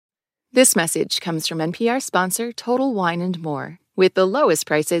This message comes from NPR sponsor Total Wine & More. With the lowest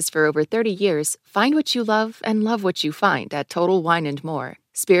prices for over 30 years, find what you love and love what you find at Total Wine & More.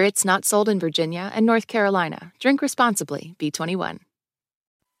 Spirits not sold in Virginia and North Carolina. Drink responsibly. B21.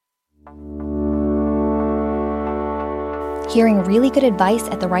 Hearing really good advice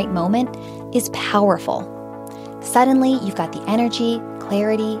at the right moment is powerful. Suddenly, you've got the energy,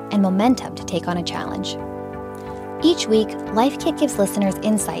 clarity, and momentum to take on a challenge. Each week, Life Kit gives listeners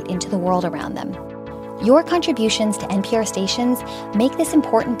insight into the world around them. Your contributions to NPR stations make this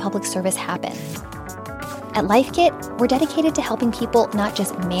important public service happen. At Life Kit, we're dedicated to helping people not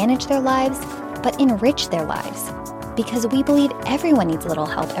just manage their lives, but enrich their lives. Because we believe everyone needs a little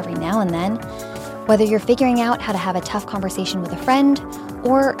help every now and then, whether you're figuring out how to have a tough conversation with a friend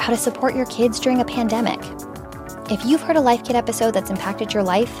or how to support your kids during a pandemic. If you've heard a Life Kit episode that's impacted your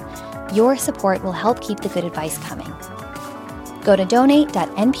life, your support will help keep the good advice coming. Go to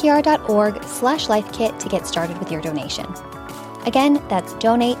donate.npr.org/lifekit to get started with your donation. Again, that's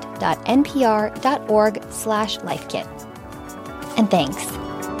donate.npr.org/lifekit. And thanks.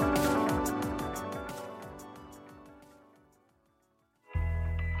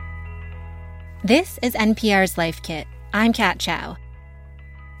 This is NPR's Life Kit. I'm Kat Chow.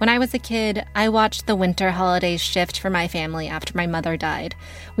 When I was a kid, I watched the winter holidays shift for my family after my mother died.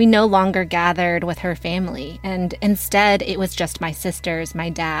 We no longer gathered with her family, and instead it was just my sisters, my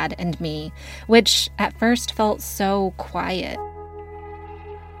dad, and me, which at first felt so quiet.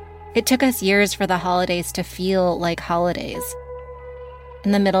 It took us years for the holidays to feel like holidays.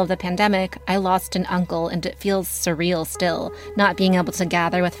 In the middle of the pandemic, I lost an uncle, and it feels surreal still, not being able to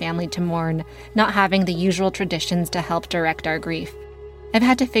gather with family to mourn, not having the usual traditions to help direct our grief. I've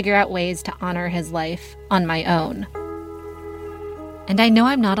had to figure out ways to honor his life on my own. And I know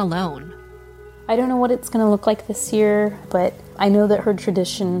I'm not alone. I don't know what it's going to look like this year, but I know that her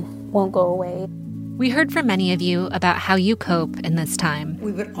tradition won't go away. We heard from many of you about how you cope in this time.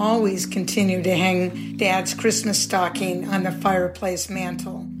 We would always continue to hang Dad's Christmas stocking on the fireplace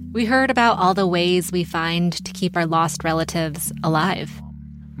mantle. We heard about all the ways we find to keep our lost relatives alive.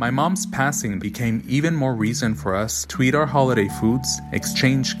 My mom's passing became even more reason for us to eat our holiday foods,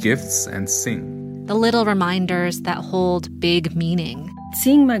 exchange gifts, and sing. The little reminders that hold big meaning.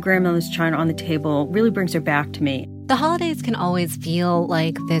 Seeing my grandmother's china on the table really brings her back to me. The holidays can always feel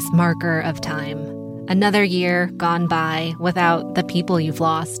like this marker of time. Another year gone by without the people you've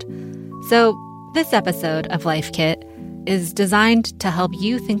lost. So this episode of Life Kit is designed to help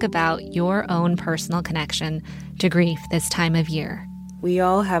you think about your own personal connection to grief this time of year. We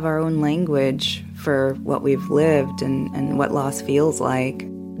all have our own language for what we've lived and what loss feels like.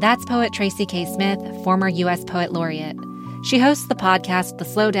 That's poet Tracy K. Smith, former U.S. Poet Laureate. She hosts the podcast The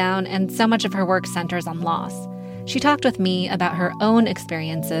Slowdown, and so much of her work centers on loss. She talked with me about her own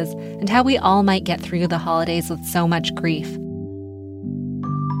experiences and how we all might get through the holidays with so much grief.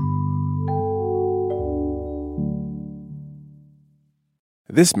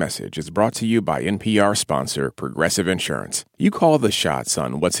 This message is brought to you by NPR sponsor Progressive Insurance. You call the shots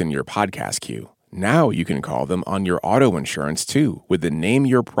on what's in your podcast queue. Now you can call them on your auto insurance, too, with the Name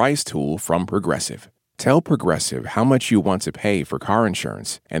Your Price tool from Progressive. Tell Progressive how much you want to pay for car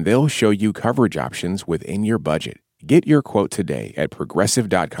insurance, and they'll show you coverage options within your budget. Get your quote today at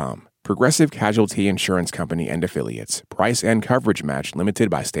Progressive.com. Progressive Casualty Insurance Company and Affiliates. Price and coverage match limited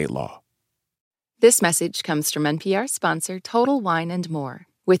by state law. This message comes from NPR sponsor Total Wine & More.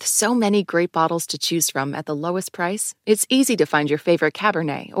 With so many great bottles to choose from at the lowest price, it's easy to find your favorite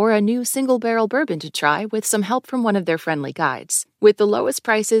Cabernet or a new single-barrel bourbon to try with some help from one of their friendly guides. With the lowest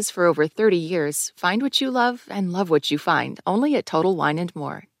prices for over 30 years, find what you love and love what you find only at Total Wine &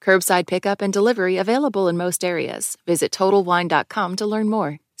 More. Curbside pickup and delivery available in most areas. Visit TotalWine.com to learn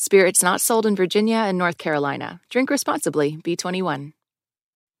more. Spirits not sold in Virginia and North Carolina. Drink responsibly. B21.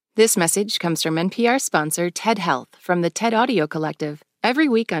 This message comes from NPR sponsor TED Health from the TED Audio Collective. Every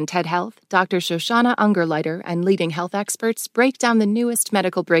week on TED Health, Dr. Shoshana Ungerleider and leading health experts break down the newest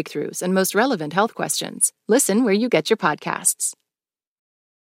medical breakthroughs and most relevant health questions. Listen where you get your podcasts.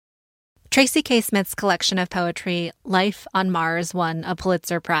 Tracy K. Smith's collection of poetry, Life on Mars, won a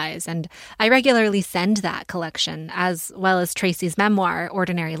Pulitzer Prize, and I regularly send that collection, as well as Tracy's memoir,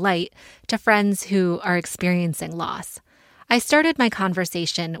 Ordinary Light, to friends who are experiencing loss. I started my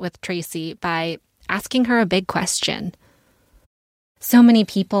conversation with Tracy by asking her a big question. So many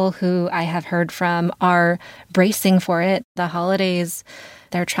people who I have heard from are bracing for it. The holidays,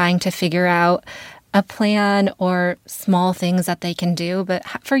 they're trying to figure out a plan or small things that they can do. But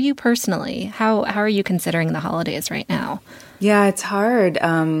for you personally, how are you considering the holidays right now? Yeah, it's hard.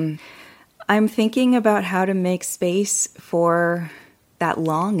 I'm thinking about how to make space for that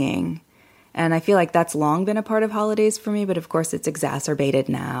longing. And I feel like that's long been a part of holidays for me, but of course it's exacerbated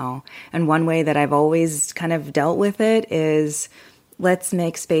now. And one way that I've always kind of dealt with it is, let's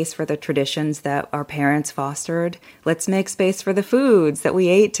make space for the traditions that our parents fostered. Let's make space for the foods that we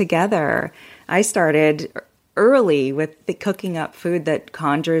ate together. I started early with the cooking up food that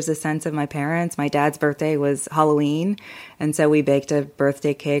conjures a sense of my parents. My dad's birthday was Halloween, and so we baked a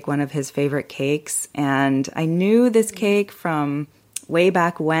birthday cake, one of his favorite cakes. And I knew this cake from way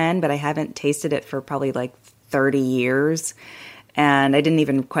back when, but I haven't tasted it for probably like 30 years. And I didn't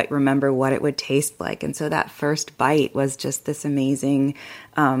even quite remember what it would taste like. And so that first bite was just this amazing,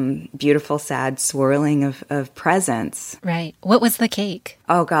 beautiful, sad swirling of presents. Right. What was the cake?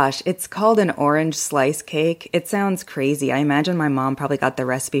 Oh, gosh. It's called an orange slice cake. It sounds crazy. I imagine my mom probably got the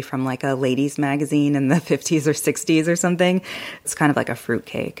recipe from like a ladies magazine in the 50s or 60s or something. It's kind of like a fruit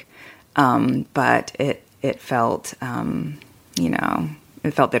cake. But it felt,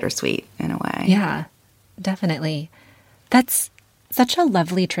 it felt bittersweet in a way. Yeah, definitely. That's such a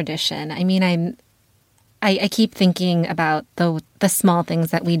lovely tradition. I mean, I keep thinking about the small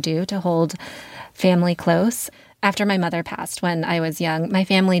things that we do to hold family close. After my mother passed when I was young, my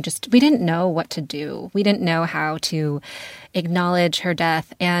family we didn't know what to do. We didn't know how to acknowledge her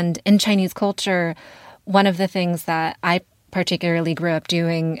death. And in Chinese culture, one of the things that I particularly grew up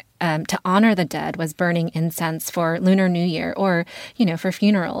doing to honor the dead was burning incense for Lunar New Year or, for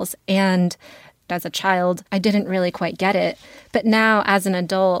funerals. And as a child, I didn't really quite get it. But now as an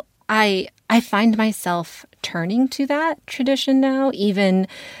adult, I find myself turning to that tradition now, even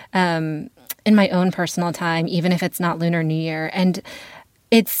in my own personal time, even if it's not Lunar New Year. And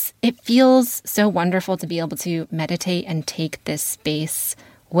it feels so wonderful to be able to meditate and take this space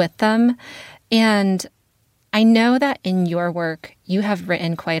with them. And I know that in your work, you have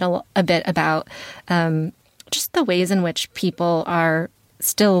written quite a bit about just the ways in which people are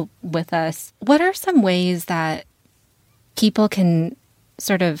still with us. What are some ways that people can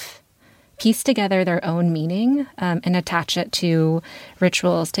sort of piece together their own meaning and attach it to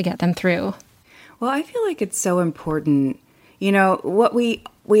rituals to get them through? Well, I feel like it's so important. What we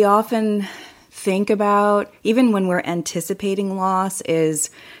often think about, even when we're anticipating loss, is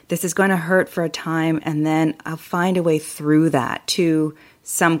this is going to hurt for a time, and then I'll find a way through that to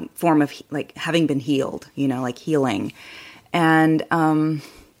some form of like having been healed, like healing. And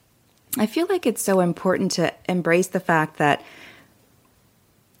I feel like it's so important to embrace the fact that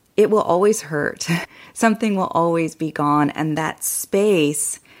it will always hurt. Something will always be gone. And that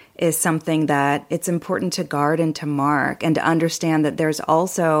space is something that it's important to guard and to mark, and to understand that there's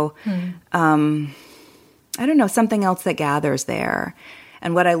also, something else that gathers there.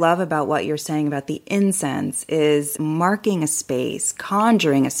 And what I love about what you're saying about the incense is marking a space,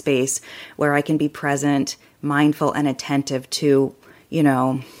 conjuring a space where I can be present, mindful, and attentive to,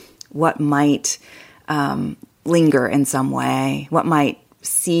 what might linger in some way, what might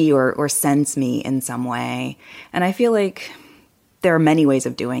see or sense me in some way. And I feel like there are many ways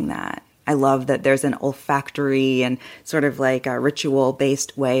of doing that. I love that there's an olfactory and sort of like a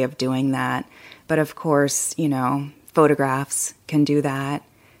ritual-based way of doing that. But of course, photographs can do that.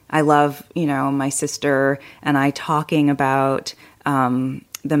 I love, my sister and I talking about the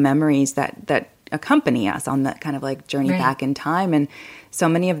memories that accompany us on that kind of like journey back in time. And so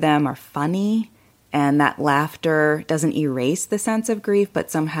many of them are funny, and that laughter doesn't erase the sense of grief, but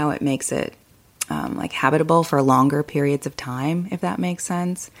somehow it makes it like habitable for longer periods of time, if that makes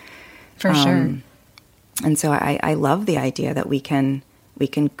sense. For sure. And so I love the idea that we can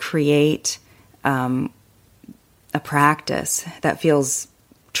create a practice that feels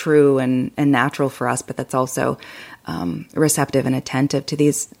true and natural for us, but that's also receptive and attentive to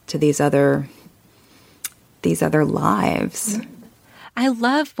these other lives. I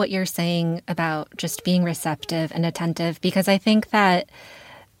love what you're saying about just being receptive and attentive, because I think that,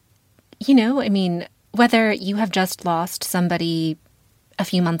 whether you have just lost somebody a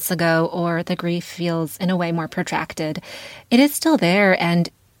few months ago or the grief feels in a way more protracted, it is still there, and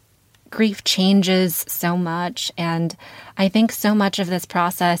grief changes so much. And I think so much of this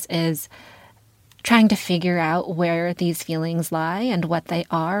process is trying to figure out where these feelings lie and what they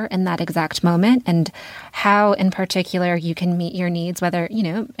are in that exact moment, and how in particular you can meet your needs, whether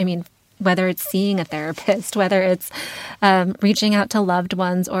it's seeing a therapist, whether it's reaching out to loved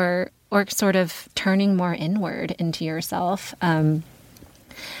ones, or sort of turning more inward into yourself.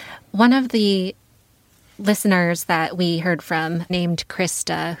 One of the listeners that we heard from, named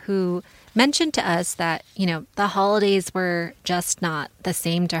Krista, who mentioned to us that, the holidays were just not the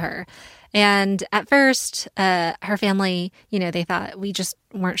same to her. And at first, her family, they thought we just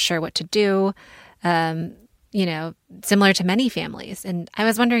weren't sure what to do. similar to many families. And I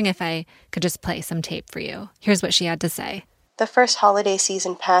was wondering if I could just play some tape for you. Here's what she had to say. The first holiday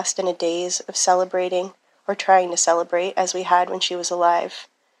season passed in a daze of celebrating, or trying to celebrate, as we had when she was alive.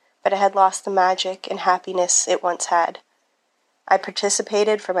 But it had lost the magic and happiness it once had. I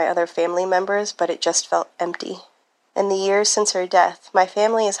participated for my other family members, but it just felt empty. In the years since her death, my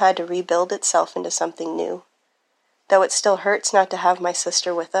family has had to rebuild itself into something new. Though it still hurts not to have my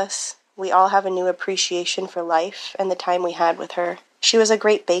sister with us, we all have a new appreciation for life and the time we had with her. She was a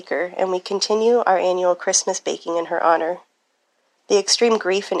great baker, and we continue our annual Christmas baking in her honor. The extreme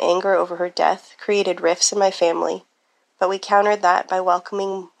grief and anger over her death created rifts in my family, but we countered that by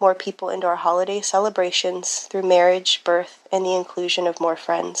welcoming more people into our holiday celebrations through marriage, birth, and the inclusion of more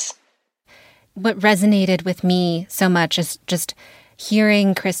friends. What resonated with me so much is just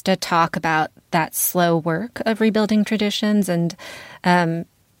hearing Krista talk about that slow work of rebuilding traditions and an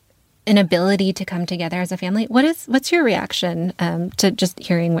ability to come together as a family. What's your reaction to just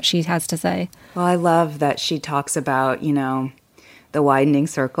hearing what she has to say? Well, I love that she talks about, the widening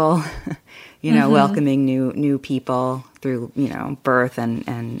circle, welcoming new people through, birth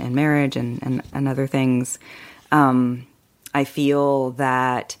and marriage and other things. I feel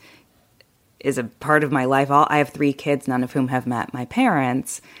that is a part of my life. I have 3 kids, none of whom have met my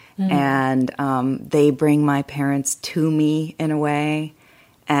parents. And they bring my parents to me in a way,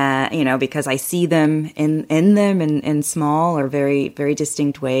 because I see them in them in small or very, very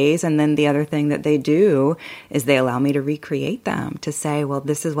distinct ways. And then the other thing that they do is they allow me to recreate them, to say, well,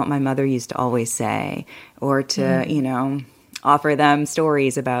 this is what my mother used to always say, or to, offer them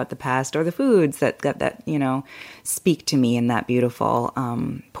stories about the past or the foods that speak to me in that beautiful,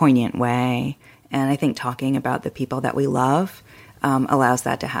 poignant way. And I think talking about the people that we love allows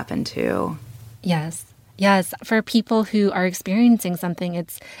that to happen too. Yes. For people who are experiencing something,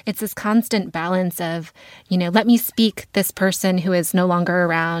 it's this constant balance of, let me speak this person who is no longer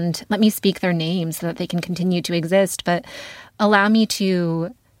around. Let me speak their name so that they can continue to exist, but allow me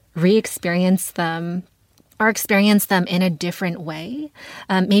to re-experience them or experience them in a different way.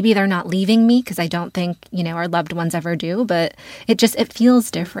 Maybe they're not leaving me, because I don't think, our loved ones ever do, but it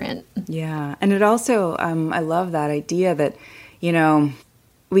feels different. Yeah. And it also, I love that idea that,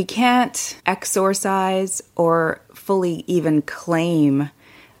 we can't exorcise or fully even claim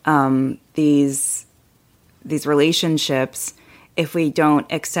these relationships if we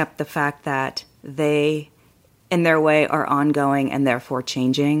don't accept the fact that they, in their way, are ongoing and therefore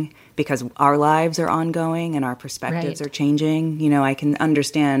changing, because our lives are ongoing and our perspectives are changing. I can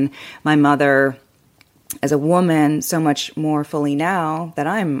understand my mother as a woman so much more fully now that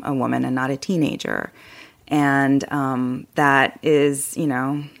I'm a woman and not a teenager. And that is,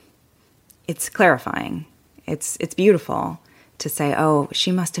 it's clarifying. It's beautiful to say, oh,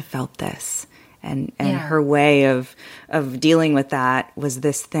 she must have felt this. And her way of dealing with that was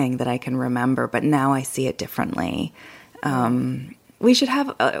this thing that I can remember, but now I see it differently. We should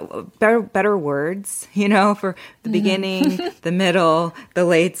have better words, for the beginning, the middle, the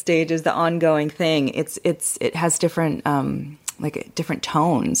late stages, the ongoing thing. It has different different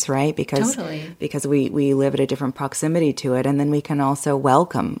tones, right? Because we live at a different proximity to it, and then we can also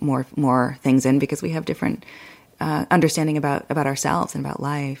welcome more things in because we have different understanding about ourselves and about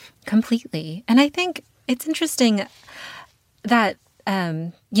life. Completely. And I think it's interesting that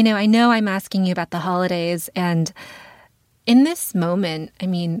I know I'm asking you about the holidays, and in this moment,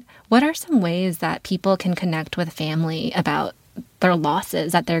 what are some ways that people can connect with family about their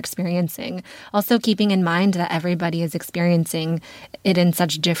losses that they're experiencing? Also keeping in mind that everybody is experiencing it in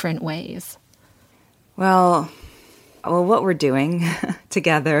such different ways. Well, what we're doing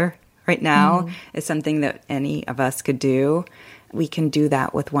together right now is something that any of us could do. We can do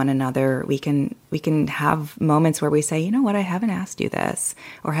that with one another. We can have moments where we say, you know what, I haven't asked you this,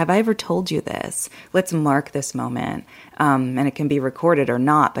 or have I ever told you this? Let's mark this moment. And it can be recorded or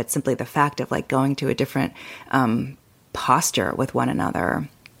not, but simply the fact of going to a different posture with one another,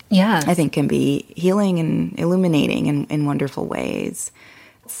 I think can be healing and illuminating in wonderful ways.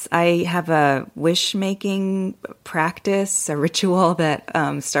 I have a wish-making practice, a ritual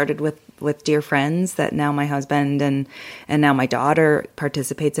that started with dear friends that now my husband and now my daughter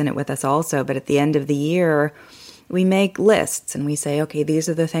participates in it with us also. But at the end of the year, we make lists and we say, okay, these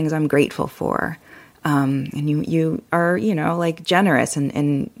are the things I'm grateful for. And you are, generous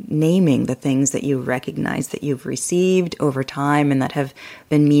in naming the things that you recognize that you've received over time and that have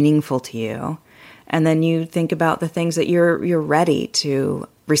been meaningful to you. And then you think about the things that you're ready to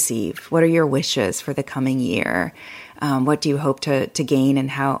receive. What are your wishes for the coming year? What do you hope to gain, and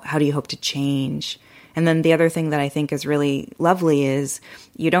how do you hope to change? And then the other thing that I think is really lovely is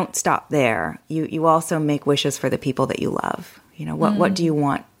you don't stop there. You also make wishes for the people that you love. You know, what do you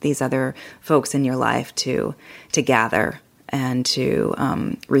want these other folks in your life to gather and to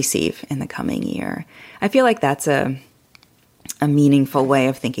receive in the coming year? I feel like that's a meaningful way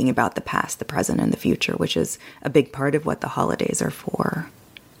of thinking about the past, the present, and the future, which is a big part of what the holidays are for.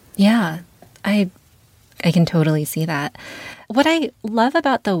 Yeah, I can totally see that. What I love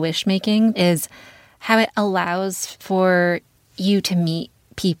about the wish making is how it allows for you to meet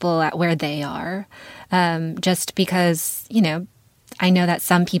people at where they are. Just because, you know, I know that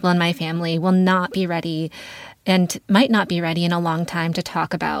some people in my family will not be ready and might not be ready in a long time to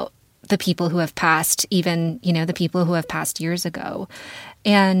talk about the people who have passed, even, you know, the people who have passed years ago.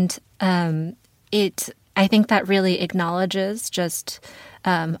 And I think that really acknowledges just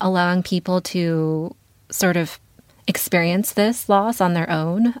allowing people to sort of experience this loss on their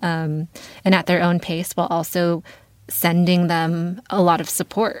own and at their own pace, while also sending them a lot of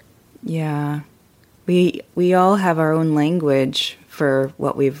support. Yeah. We all have our own language for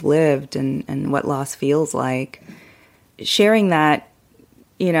what we've lived and what loss feels like. Sharing that,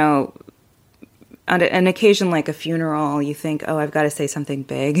 you know, on an occasion like a funeral, you think, oh, I've got to say something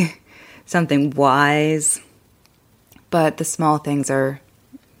big, something wise. But the small things are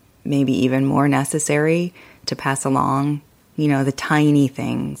maybe even more necessary to pass along, you know, the tiny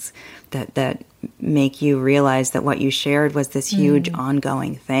things that make you realize that what you shared was this huge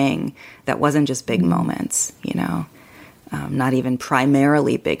ongoing thing that wasn't just big moments, you know, not even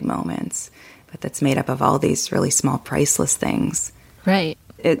primarily big moments, but that's made up of all these really small, priceless things. Right.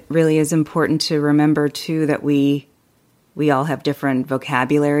 It really is important to remember, too, that we all have different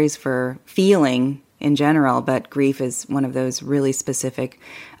vocabularies for feeling in general, but grief is one of those really specific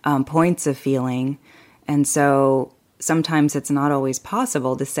points of feeling. And so sometimes it's not always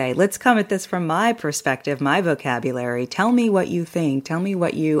possible to say, let's come at this from my perspective, my vocabulary. Tell me what you think. Tell me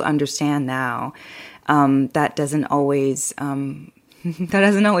what you understand now. That doesn't always console.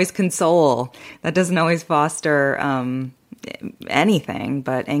 That doesn't always foster anything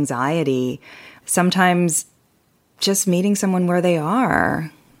but anxiety. Sometimes just meeting someone where they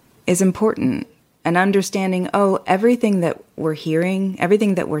are is important. And understanding, oh, everything that we're hearing,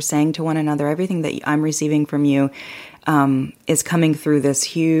 everything that we're saying to one another, everything that I'm receiving from you is coming through this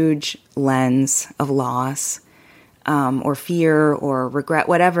huge lens of loss or fear or regret,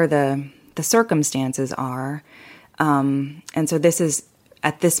 whatever the circumstances are. And so this is,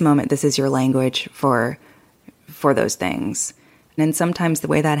 at this moment, this is your language for those things. And sometimes the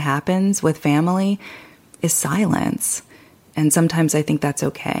way that happens with family is silence. And sometimes I think that's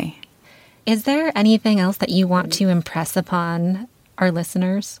okay. Is there anything else that you want to impress upon our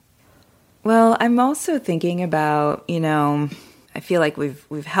listeners? Well, I'm also thinking about, you know, I feel like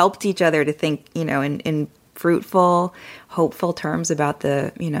we've helped each other to think, you know, in fruitful, hopeful terms about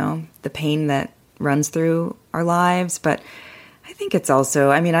the, you know, the pain that runs through our lives. But I think it's also,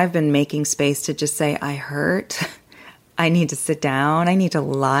 I mean, I've been making space to just say, I hurt. I need to sit down. I need to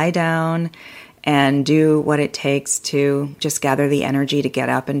lie down and do what it takes to just gather the energy to get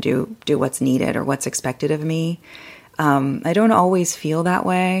up and do what's needed or what's expected of me. I don't always feel that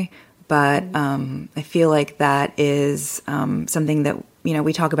way, but I feel like that is something that, you know,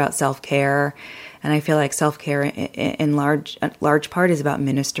 we talk about self-care, and I feel like self-care in large part is about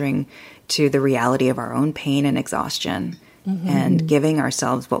ministering to the reality of our own pain and exhaustion and giving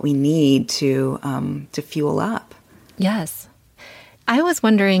ourselves what we need to fuel up. Yes. I was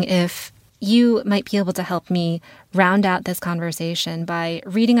wondering if you might be able to help me round out this conversation by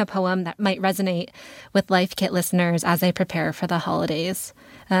reading a poem that might resonate with Life Kit listeners as they prepare for the holidays.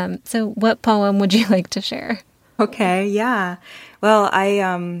 So what poem would you like to share? Okay, yeah. Well,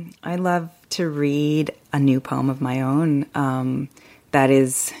 I love to read a new poem of my own that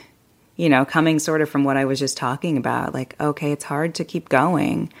is, you know, coming sort of from what I was just talking about. Like, okay, it's hard to keep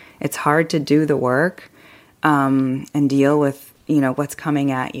going. It's hard to do the work and deal with, you know, what's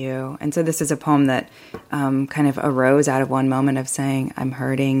coming at you. And so this is a poem that kind of arose out of one moment of saying, I'm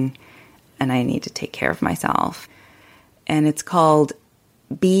hurting and I need to take care of myself. And it's called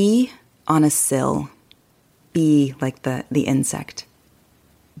Bee on a Sill. Bee, like the insect.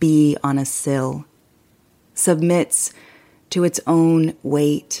 Bee on a sill. Submits to its own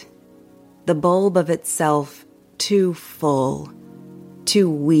weight. The bulb of itself too full, too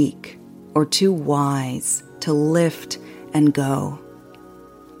weak, or too wise to lift and go.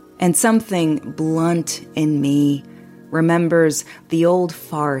 And something blunt in me remembers the old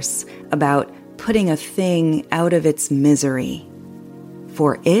farce about putting a thing out of its misery.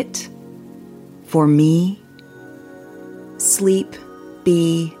 For it, for me, sleep,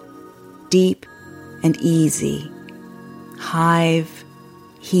 be deep and easy. Hive,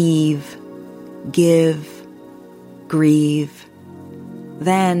 heave, give, grieve.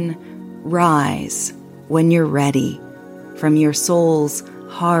 Then rise when you're ready from your soul's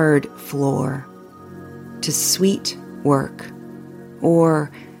hard floor to sweet work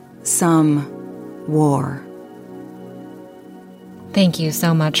or some war. Thank you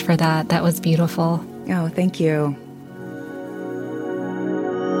so much for that. That was beautiful. Oh, thank you.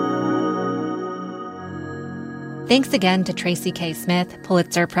 Thanks again to Tracy K. Smith,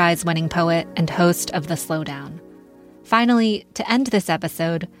 Pulitzer Prize-winning poet and host of The Slowdown. Finally, to end this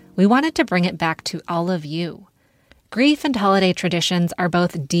episode, we wanted to bring it back to all of you. Grief and holiday traditions are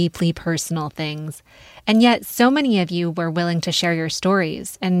both deeply personal things, and yet so many of you were willing to share your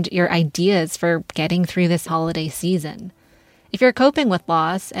stories and your ideas for getting through this holiday season. If you're coping with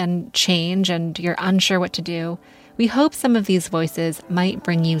loss and change and you're unsure what to do, we hope some of these voices might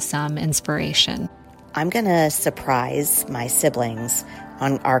bring you some inspiration. I'm going to surprise my siblings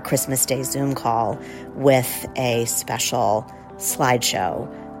on our Christmas Day Zoom call with a special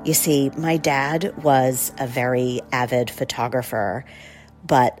slideshow. You see, my dad was a very avid photographer,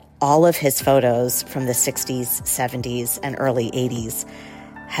 but all of his photos from the 60s, 70s, and early 80s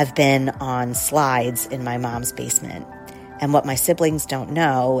have been on slides in my mom's basement. And what my siblings don't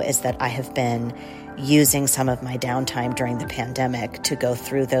know is that I have been using some of my downtime during the pandemic to go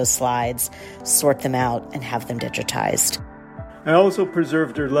through those slides, sort them out, and have them digitized. I also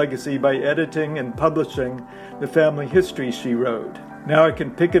preserved her legacy by editing and publishing the family history she wrote. Now I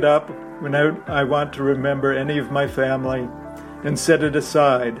can pick it up when I want to remember any of my family and set it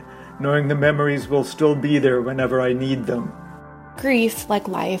aside, knowing the memories will still be there whenever I need them. Grief, like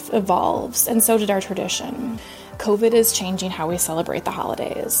life, evolves, and so did our tradition. COVID is changing how we celebrate the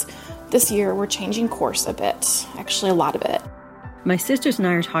holidays. This year, we're changing course a bit, actually a lot of it. My sisters and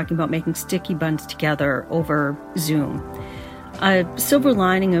I are talking about making sticky buns together over Zoom. A silver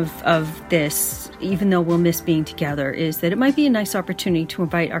lining of this, even though we'll miss being together, is that it might be a nice opportunity to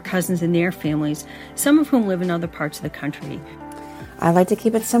invite our cousins and their families, some of whom live in other parts of the country. I like to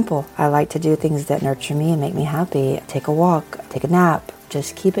keep it simple. I like to do things that nurture me and make me happy. Take a walk, take a nap,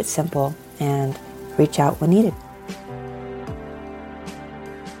 just keep it simple and reach out when needed.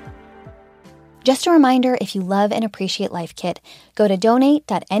 Just a reminder, if you love and appreciate Life Kit, go to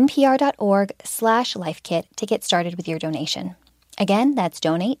donate.npr.org/lifekit to get started with your donation. Again, that's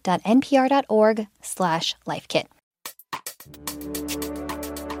donate.npr.org/lifekit.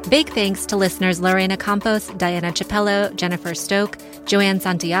 Big thanks to listeners Lorena Campos, Diana Chappello, Jennifer Stoke, Joanne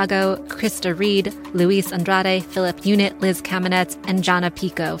Santiago, Krista Reed, Luis Andrade, Philip Unit, Liz Kamenetz, and Jana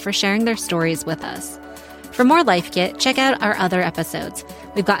Pico for sharing their stories with us. For more Life Kit, check out our other episodes.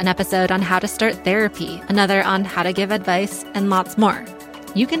 We've got an episode on how to start therapy, another on how to give advice, and lots more.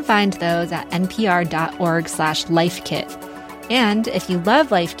 You can find those at npr.org/lifekit. And if you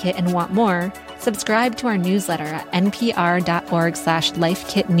love Life Kit and want more, subscribe to our newsletter at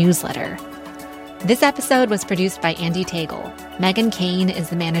npr.org/lifekitnewsletter. This episode was produced by Andy Tagle. Megan Kane is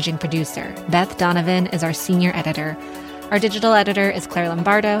the managing producer. Beth Donovan is our senior editor. Our digital editor is Claire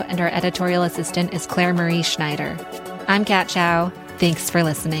Lombardo, and our editorial assistant is Claire Marie Schneider. I'm Kat Chow. Thanks for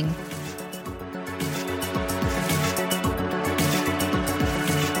listening.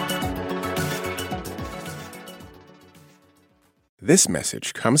 This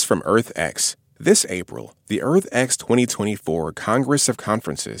message comes from EarthX. This April, the EarthX 2024 Congress of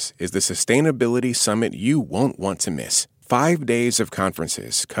Conferences is the sustainability summit you won't want to miss. 5 days of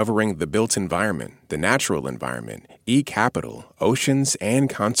conferences covering the built environment, the natural environment, e-capital, oceans, and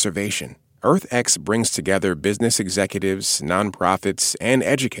conservation. EarthX brings together business executives, nonprofits, and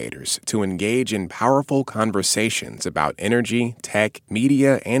educators to engage in powerful conversations about energy, tech,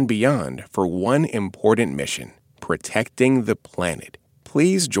 media, and beyond for one important mission: protecting the planet.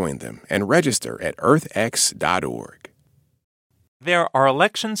 Please join them and register at earthx.org. There are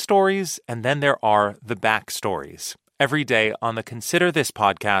election stories, and then there are the backstories. Every day on the Consider This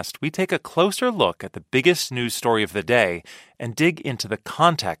podcast, we take a closer look at the biggest news story of the day and dig into the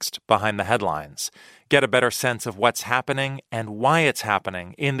context behind the headlines. Get a better sense of what's happening and why it's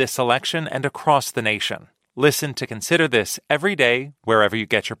happening in this election and across the nation. Listen to Consider This every day, wherever you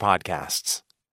get your podcasts.